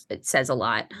it says a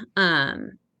lot.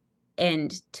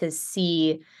 And to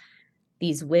see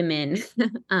these women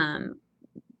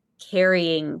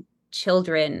carrying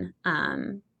children,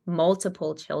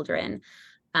 multiple children,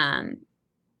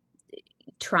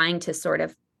 trying to sort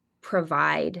of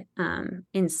provide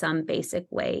in some basic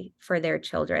way for their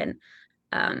children.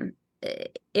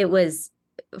 It was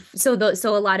so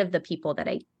a lot of the people that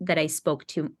I spoke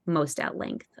to most at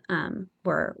length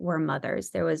were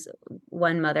mothers. There was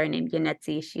one mother named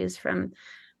Yanetzi. She is from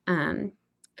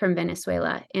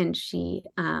Venezuela, and she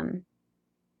had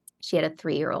a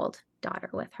 3-year-old daughter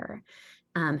with her,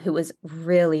 who was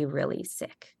really, really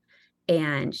sick.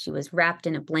 And she was wrapped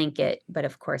in a blanket, but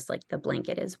of course, like, the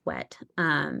blanket is wet.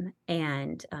 And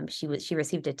she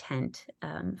received a tent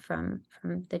from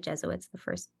the Jesuits the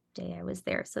first day I was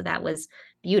there. So that was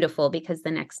beautiful, because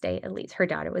the next day, at least, her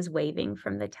daughter was waving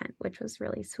from the tent, which was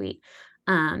really sweet.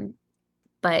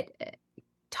 But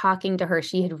talking to her,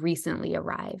 she had recently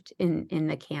arrived in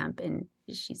the camp, and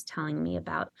she's telling me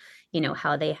about,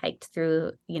 how they hiked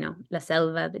through, La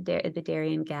Selva, the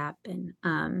Darien Gap, and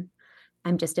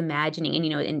I'm just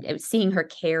imagining, and seeing her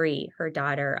carry her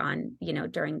daughter on,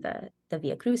 during the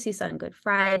Via Crucis on Good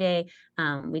Friday.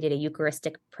 We did a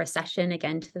Eucharistic procession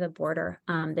again to the border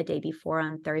the day before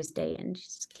on Thursday, and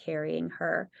she's carrying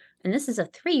her. And this is a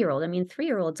 3-year-old. I mean,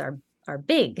 3-year-olds are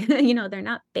big, they're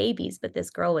not babies, but this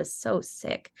girl was so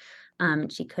sick.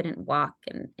 She couldn't walk,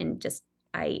 and just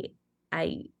I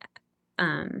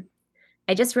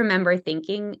just remember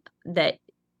thinking that,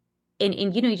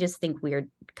 and you just think weird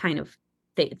kind of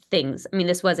things. I mean,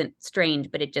 this wasn't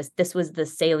strange, but this was the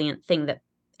salient thing that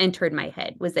entered my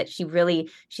head, was that she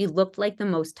looked like the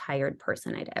most tired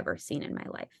person I'd ever seen in my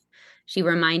life. She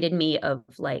reminded me of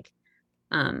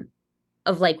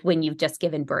when you've just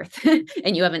given birth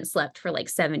and you haven't slept for like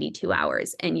 72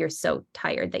 hours and you're so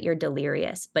tired that you're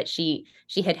delirious. But she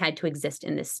had to exist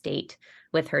in this state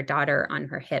with her daughter on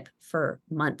her hip for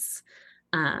months.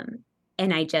 And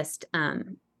I just,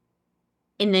 and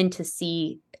then to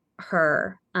see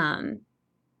her,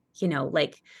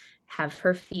 have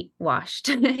her feet washed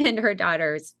and her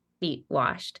daughter's feet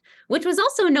washed, which was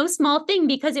also no small thing,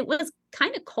 because it was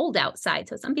kind of cold outside.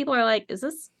 So some people are like, is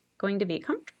this going to be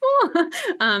comfortable?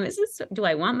 Do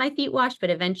I want my feet washed? But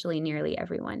eventually nearly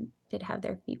everyone did have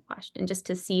their feet washed, and just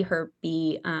to see her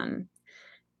be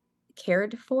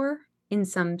cared for in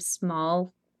some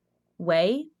small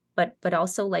way, but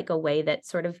also like a way that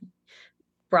sort of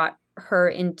brought her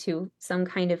into some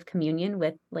kind of communion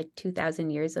with like 2,000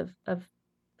 years of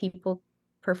people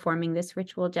performing this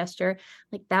ritual gesture.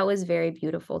 Like that was very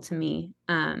beautiful to me.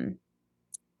 And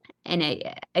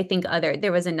I think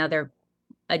there was another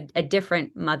a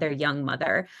different young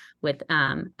mother with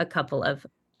a couple of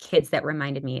kids that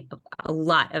reminded me of a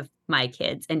lot of my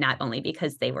kids, and not only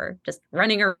because they were just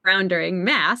running around during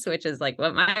mass, which is like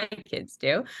what my kids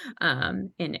do,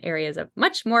 in areas of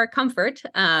much more comfort,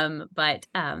 but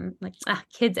like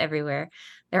kids everywhere,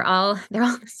 they're all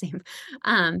the same.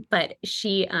 But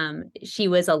she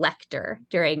was a lector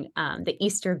during the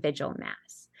Easter Vigil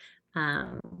Mass.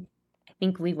 I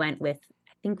think we went with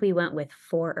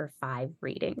 4 or 5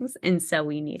 readings, and so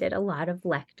we needed a lot of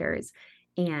lectors,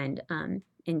 and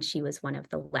she was one of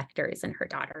the lectors, and her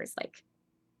daughter's like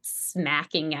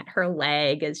smacking at her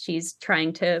leg as she's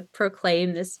trying to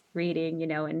proclaim this reading,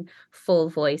 in full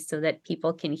voice so that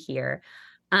people can hear.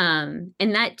 And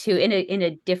that too, in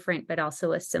a different but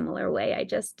also a similar way. I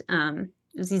just it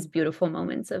was these beautiful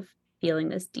moments of feeling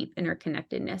this deep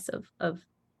interconnectedness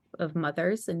of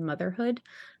mothers and motherhood.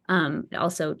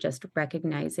 Also just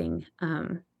recognizing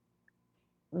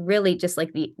really just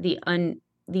like the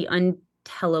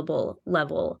untellable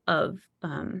level of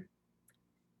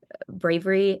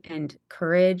bravery and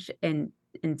courage and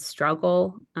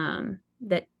struggle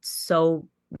that so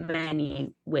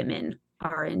many women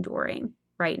are enduring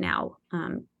right now,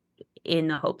 in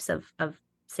the hopes of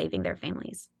saving their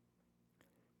families.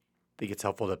 I think it's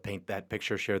helpful to paint that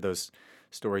picture, share those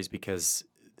stories, because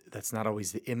that's not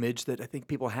always the image that I think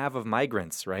people have of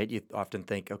migrants, right? You often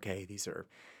think, okay, these are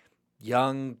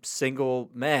young single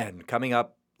men coming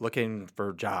up looking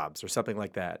for jobs or something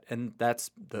like that. And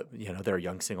that's there are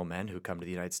young single men who come to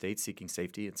the United States seeking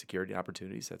safety and security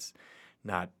opportunities. That's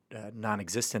not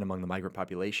non-existent among the migrant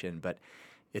population, but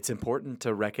it's important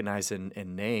to recognize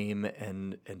and name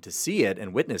and to see it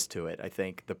and witness to it. I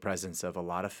think the presence of a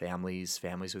lot of families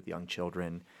with young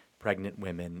children, pregnant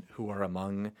women, who are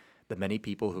among the many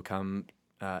people who come,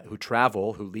 who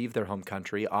travel, who leave their home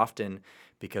country, often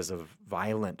because of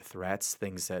violent threats,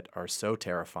 things that are so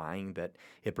terrifying that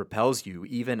it propels you,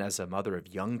 even as a mother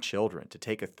of young children, to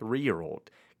take a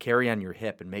 3-year-old, carry on your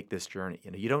hip, and make this journey.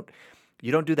 You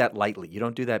don't do that lightly. You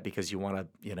don't do that because you want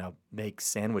to, make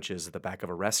sandwiches at the back of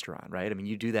a restaurant, right? I mean,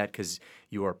 you do that because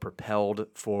you are propelled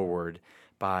forward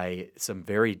by some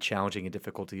very challenging and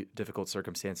difficult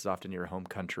circumstances, often in your home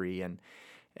country, and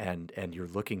you're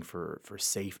looking for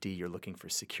safety, you're looking for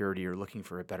security, you're looking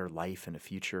for a better life and a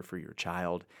future for your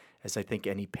child, as I think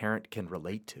any parent can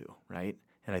relate to, right?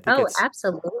 And I think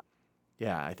Absolutely.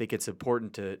 yeah, I think it's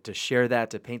important to share that,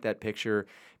 to paint that picture,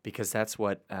 because that's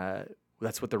what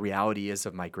the reality is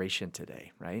of migration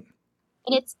today, right?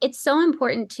 And it's so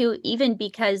important too, even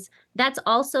because that's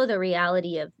also the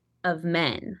reality of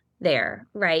men there,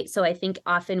 right? So I think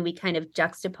often we kind of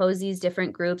juxtapose these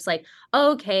different groups, like,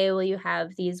 okay, well, you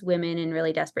have these women in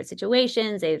really desperate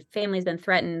situations, their family's been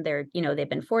threatened, they've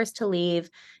been forced to leave.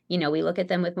 We look at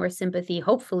them with more sympathy,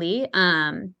 hopefully.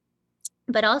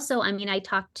 But also, I mean, I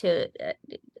talked to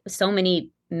so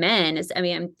many men.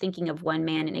 I'm thinking of one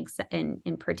man in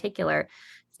particular.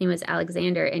 His name was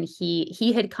Alexander, and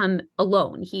he had come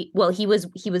alone. He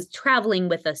was traveling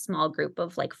with a small group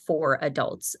of like 4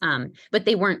 adults, but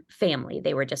they weren't family.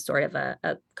 They were just sort of a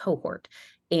cohort.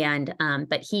 And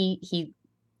but he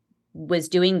was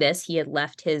doing this. He had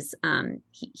left his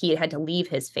he had to leave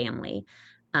his family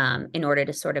in order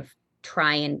to sort of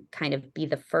try and kind of be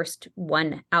the first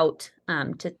one out,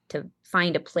 to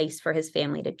find a place for his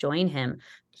family to join him.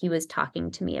 He was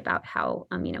talking to me about how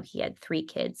he had 3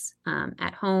 kids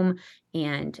at home,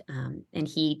 and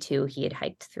he had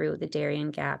hiked through the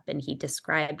Darien Gap, and he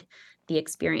described the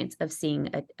experience of seeing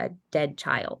a dead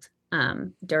child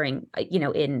during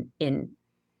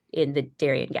in the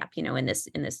Darien Gap, in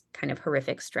this kind of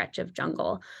horrific stretch of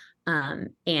jungle,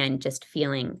 and just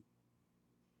feeling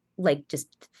like just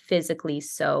physically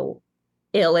so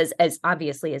ill, as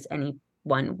obviously as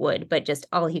anyone would, but just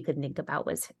all he could think about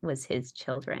was his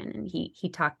children. And he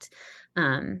talked,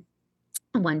 at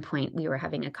one point we were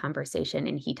having a conversation,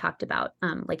 and he talked about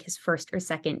like his first or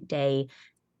second day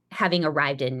having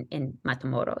arrived in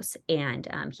Matamoros,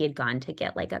 and he had gone to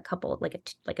get like a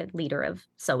liter of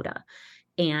soda,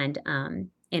 and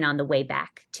on the way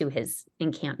back to his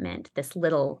encampment, this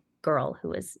little girl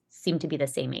who seemed to be the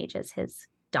same age as his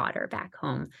daughter back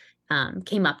home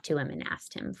came up to him and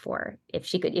asked him if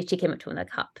she came up to him with a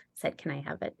cup, said, "Can I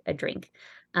have a drink?"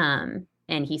 And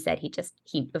And he said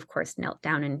he of course knelt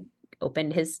down and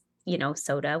opened his,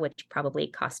 soda, which probably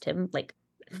cost him like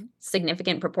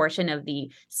significant proportion of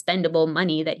the spendable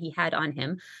money that he had on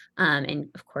him. And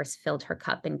of course filled her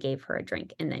cup and gave her a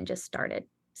drink, and then just started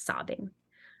sobbing.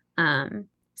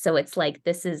 So it's like,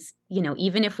 this is,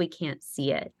 even if we can't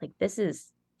see it, like this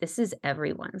is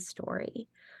everyone's story.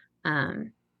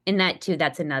 And that too,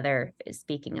 that's another,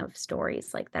 speaking of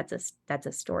stories, like that's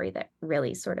a story that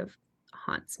really sort of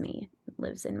haunts me,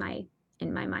 lives in my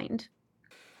mind.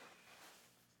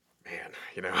 Man,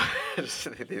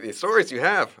 the stories you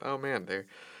have, oh man, they're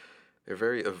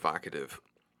very evocative.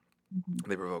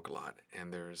 They provoke a lot,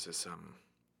 and there's this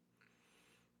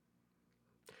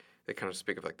they kind of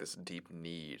speak of like this deep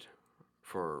need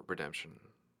for redemption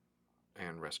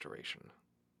and restoration,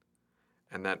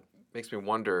 and that makes me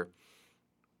wonder.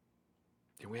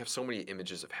 We have so many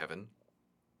images of heaven.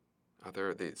 Are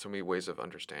there so many ways of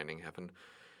understanding heaven,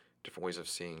 different ways of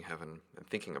seeing heaven and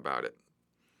thinking about it?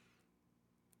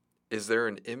 Is there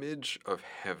an image of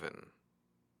heaven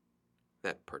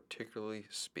that particularly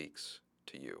speaks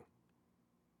to you?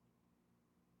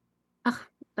 Oh,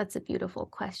 that's a beautiful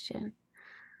question.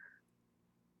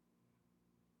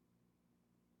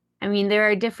 I mean, there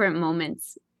are different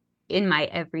moments in my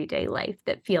everyday life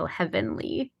that feel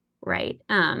heavenly, right?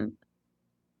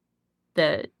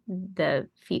 The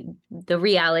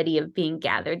reality of being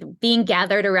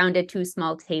gathered around a too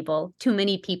small table, too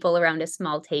many people around a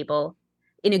small table,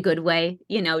 in a good way,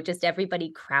 just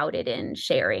everybody crowded in,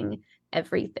 sharing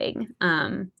everything.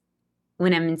 When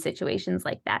I'm in situations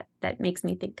like that, that makes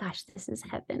me think, gosh, this is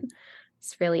heaven.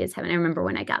 This really is heaven. I remember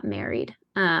when I got married,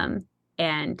 and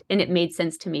it made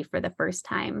sense to me for the first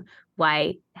time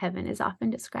why heaven is often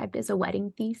described as a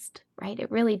wedding feast, right? It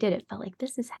really did. It felt like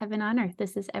this is heaven on earth.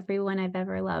 This is everyone I've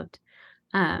ever loved,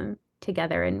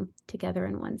 together in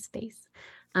one space.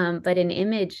 But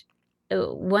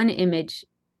one image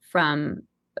from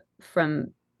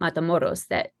Matamoros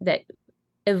that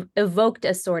evoked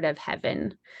a sort of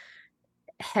heaven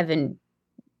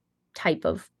type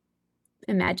of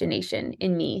imagination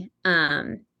in me,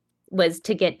 was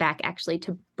to get back actually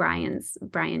to Brian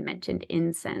mentioned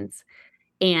incense.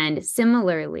 And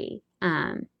similarly,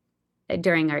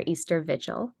 during our Easter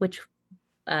vigil, which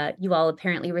you all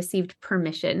apparently received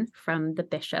permission from the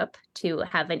bishop to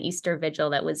have an Easter vigil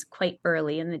that was quite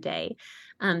early in the day.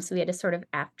 So we had a sort of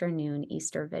afternoon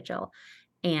Easter vigil,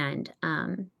 and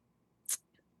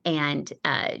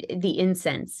the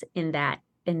incense in that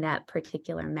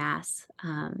particular mass,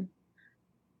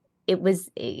 it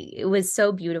was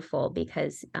so beautiful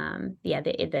because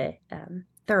the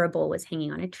thurible was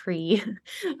hanging on a tree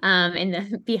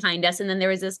behind us, and then there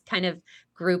was this kind of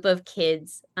group of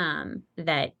kids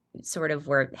that sort of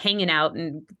were hanging out,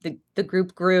 and the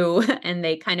group grew, and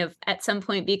they kind of at some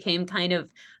point became kind of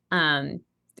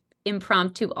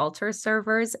impromptu altar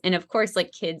servers. And of course,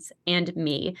 like kids and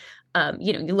me,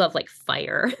 you love like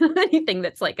fire, anything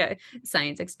that's like a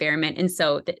science experiment. And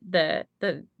so the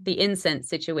incense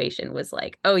situation was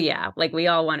like, oh yeah, like we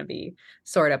all want to be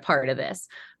sort of part of this.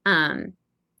 And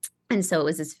so it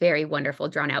was this very wonderful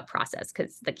drawn out process,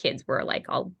 because the kids were like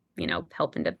all,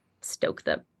 helping to stoke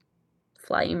the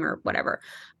flame or whatever.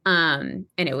 And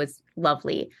it was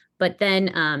lovely. But then,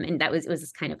 and it was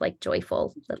this kind of like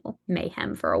joyful little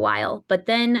mayhem for a while. But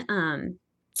then, and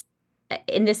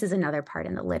this is another part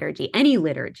in the liturgy, any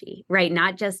liturgy, right?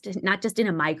 Not just in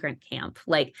a migrant camp.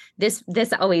 Like this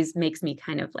always makes me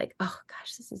kind of like, oh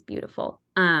gosh, this is beautiful.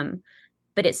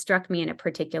 But it struck me in a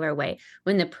particular way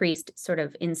when the priest sort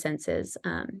of incenses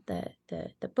the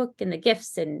book and the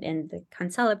gifts and the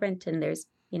concelebrant, and there's,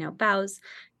 bows,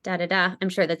 da da da. I'm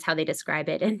sure that's how they describe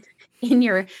it in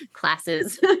your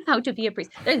classes, how to be a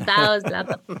priest. There's bows, blah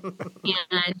blah,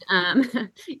 and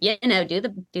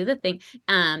do the thing.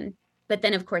 But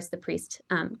then of course the priest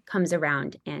comes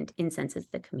around and incenses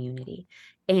the community,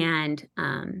 and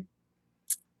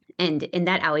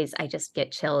that always, I just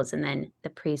get chills. And then the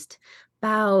priest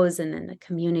bows, and then the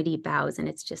community bows, and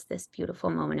it's just this beautiful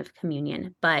moment of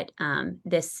communion. But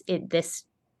this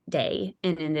day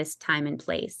and in this time and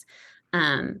place,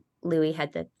 Louis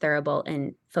had the thurible,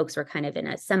 and folks were kind of in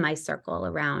a semicircle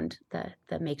around the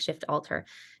makeshift altar,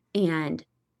 and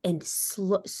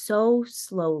so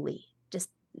slowly,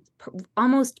 just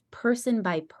almost person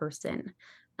by person,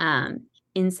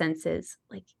 incenses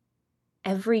like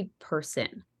every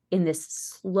person in this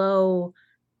slow,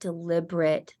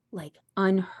 deliberate, like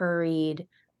unhurried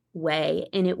way.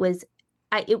 And it was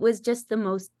just the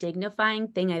most dignifying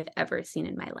thing I've ever seen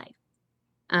in my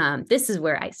life. This is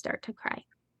where I start to cry.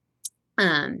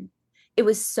 It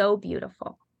was so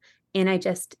beautiful. And I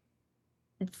just,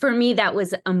 for me, that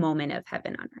was a moment of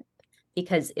heaven on earth,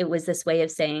 because it was this way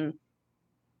of saying,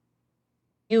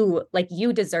 you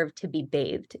deserve to be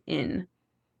bathed in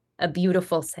a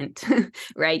beautiful scent,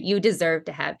 right? You deserve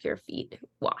to have your feet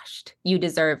washed. You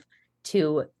deserve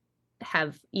to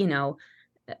have,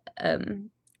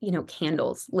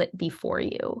 candles lit before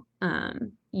you.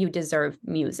 You deserve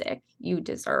music. You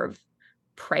deserve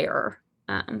prayer.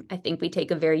 I think we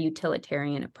take a very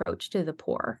utilitarian approach to the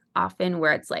poor often,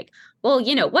 where it's like, well,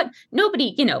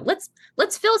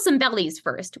 let's fill some bellies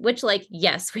first, which, like,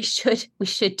 yes, we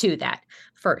should do that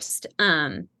first.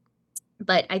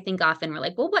 But I think often we're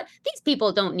like, well, these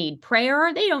people don't need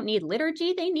prayer. They don't need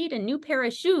liturgy. They need a new pair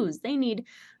of shoes. They need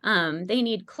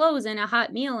clothes and a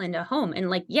hot meal and a home.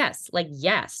 And yes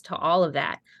to all of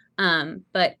that.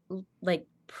 But like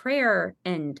prayer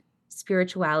and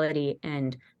spirituality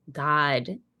and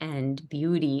God and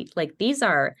beauty, like these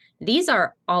are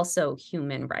also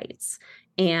human rights.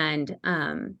 And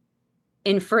for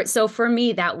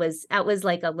me, that was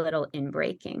like a little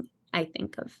inbreaking, I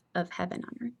think, of heaven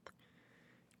on earth.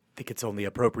 I think it's only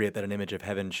appropriate that an image of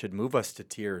heaven should move us to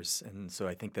tears, and so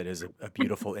I think that is a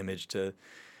beautiful image to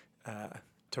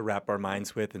wrap our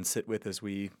minds with and sit with as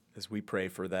we pray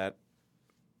for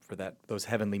those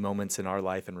heavenly moments in our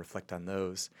life and reflect on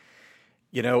those.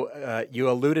 You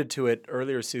alluded to it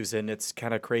earlier, Susan. It's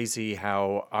kind of crazy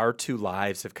how our two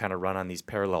lives have kind of run on these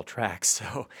parallel tracks.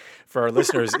 So for our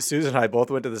listeners, Susan and I both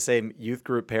went to the same youth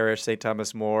group parish, St.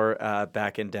 Thomas More,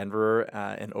 back in Denver,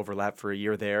 and overlapped for a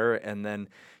year there. And then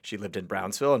she lived in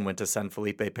Brownsville and went to San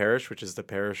Felipe Parish, which is the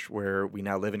parish where we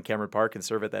now live in Cameron Park and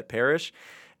serve at that parish.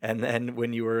 And then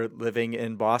when you were living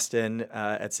in Boston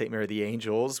at St. Mary the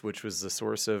Angels, which was the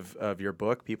source of your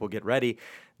book, People Get Ready,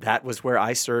 that was where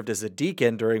I served as a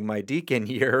deacon during my deacon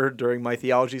year, during my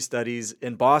theology studies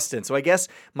in Boston. So I guess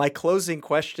my closing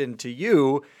question to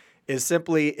you is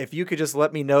simply, if you could just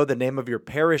let me know the name of your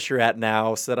parish you're at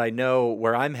now so that I know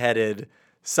where I'm headed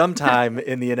sometime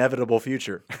in the inevitable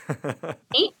future.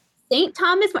 St.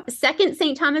 Thomas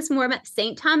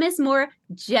More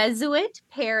Jesuit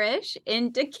Parish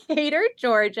in Decatur,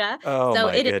 Georgia. Oh, so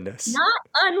my it goodness. is not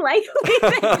unlikely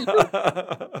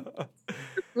that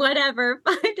whatever.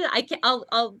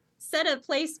 I'll set a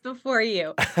place before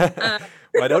you. Well,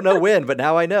 I don't know when, but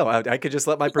now I know. I could just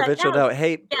let my provincial know.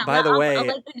 Hey, by the way, I'll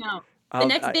let you know. The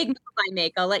next big move I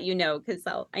make, I'll let you know, because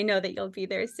I know that you'll be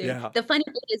there soon. Yeah. The funny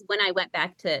thing is, when I went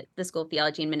back to the School of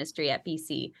Theology and Ministry at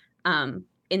BC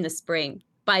in the spring,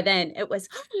 by then it was,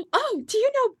 oh, do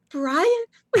you know Brian?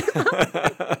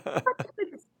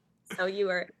 So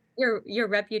your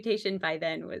reputation by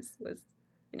then was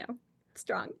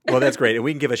strong. Well, that's great. And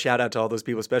we can give a shout out to all those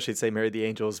people, especially at St. Mary the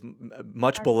Angels,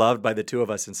 much beloved by the two of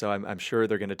us. And so I'm sure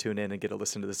they're going to tune in and get a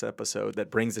listen to this episode that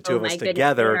brings the two of us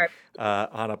together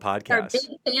on a podcast. Are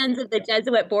big fans of the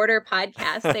Jesuit Border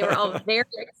podcast. They were all very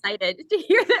excited to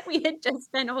hear that we had just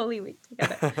spent Holy Week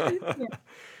together. Yeah.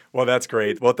 Well, that's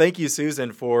great. Well, thank you,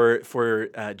 Susan, for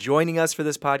joining us for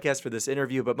this podcast, for this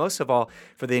interview, but most of all,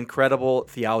 for the incredible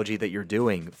theology that you're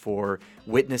doing, for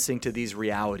witnessing to these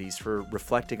realities, for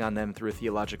reflecting on them through a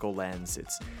theological lens.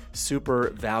 It's super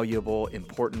valuable,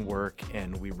 important work,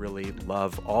 and we really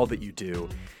love all that you do.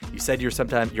 You said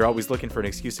you're always looking for an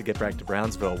excuse to get back to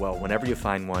Brownsville. Well, whenever you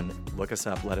find one, look us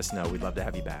up, let us know. We'd love to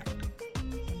have you back.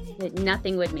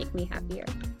 Nothing would make me happier.